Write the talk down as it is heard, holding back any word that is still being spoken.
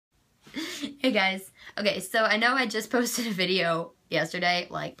Hey guys. Okay, so I know I just posted a video yesterday,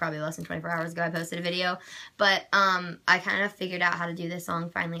 like probably less than 24 hours ago I posted a video, but I kind of figured out how to do this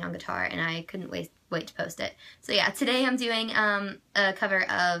song finally on guitar, and I couldn't wait to post it. So yeah, today I'm doing a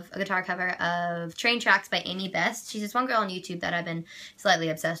guitar cover of Train Tracks by Amy Best. She's this one girl on YouTube that I've been slightly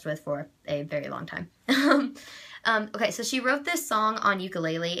obsessed with for a very long time. Okay, so she wrote this song on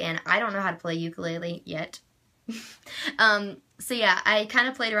ukulele, and I don't know how to play ukulele yet. So yeah, I kind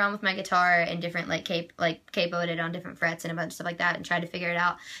of played around with my guitar and different capoed it on different frets and a bunch of stuff like that and tried to figure it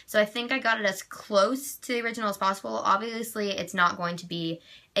out. So I think I got it as close to the original as possible. Obviously, it's not going to be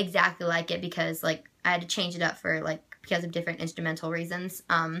exactly like it because I had to change it up because of different instrumental reasons.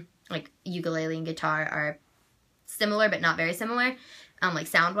 Like ukulele and guitar are similar but not very similar,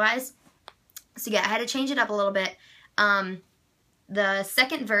 sound wise. So yeah, I had to change it up a little bit. The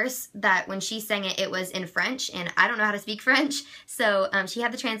second verse, that when she sang it, it was in French, and I don't know how to speak French, so she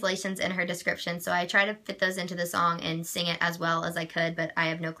had the translations in her description, so I tried to fit those into the song and sing it as well as I could, but I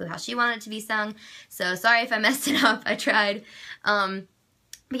have no clue how she wanted it to be sung, so sorry if I messed it up. I tried. But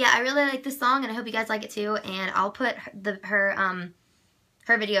yeah, I really like this song, and I hope you guys like it too, and I'll put her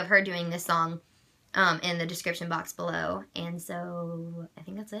video of her doing this song in the description box below. And so I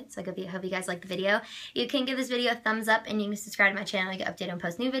think that's it. So I hope you guys like the video. You can give this video a thumbs up, and you can subscribe to my channel to get updated and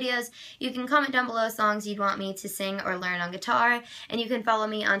post new videos. You can comment down below songs you'd want me to sing or learn on guitar, and you can follow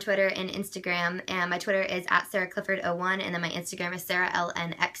me on Twitter and Instagram. And my Twitter is @SarahClifford01, and then my Instagram is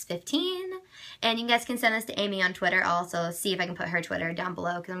SarahLNX15. And you guys can send this to Amy on Twitter. I'll also see if I can put her Twitter down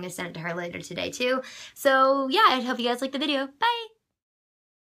below because I'm going to send it to her later today too. So yeah, I hope you guys like the video. Bye!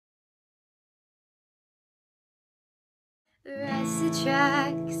 The rest of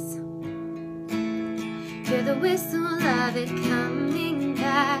tracks, hear the whistle of it coming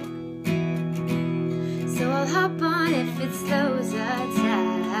back. So I'll hop on if it slows a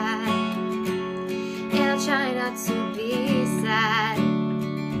tad, and I'll try not to be sad.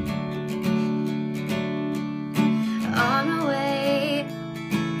 On my way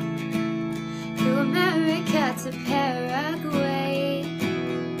through America to Paraguay,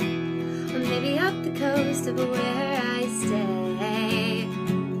 or maybe up the coast of where I stay.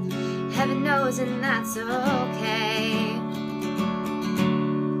 Heaven knows, and that's okay.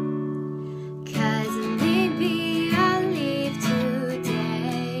 'Cause maybe I'll leave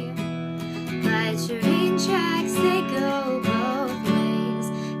today, but train tracks, they go both ways.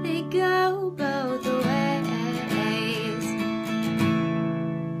 They go both ways.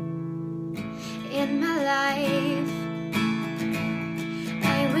 In my life, I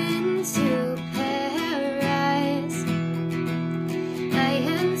went to Paris. I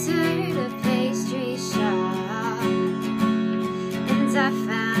entered a pastry shop, and I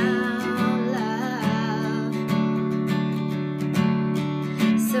found love.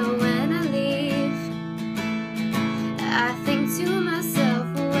 So when I leave, I think to myself,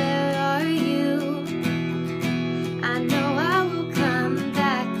 where are you? I know I will come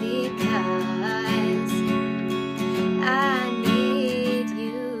back because I need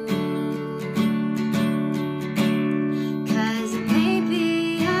you. 'Cause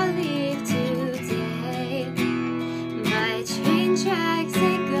maybe I'll leave today, but train tracks,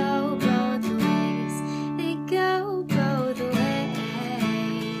 they go both ways. They go both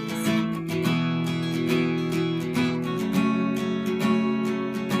ways.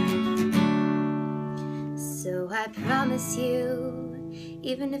 So I promise you,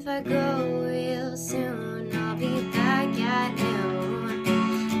 even if I go real soon, I'll be back at noon,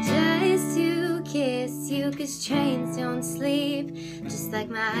 just to kiss you, 'cause trains don't sleep, just like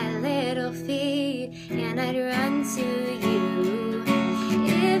my little feet, and I'd run to you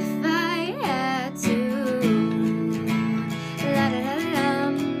if I had to. La da da da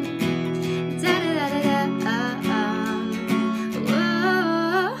dum, da da da da dum,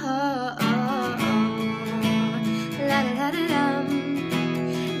 whoa, la da da da dum,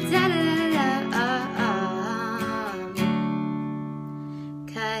 da da da da dum.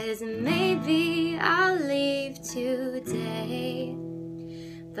 'Cause maybe I'll leave today,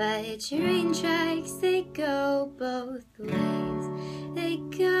 but train tracks, they go both ways. They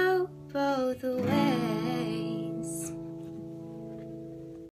go both ways.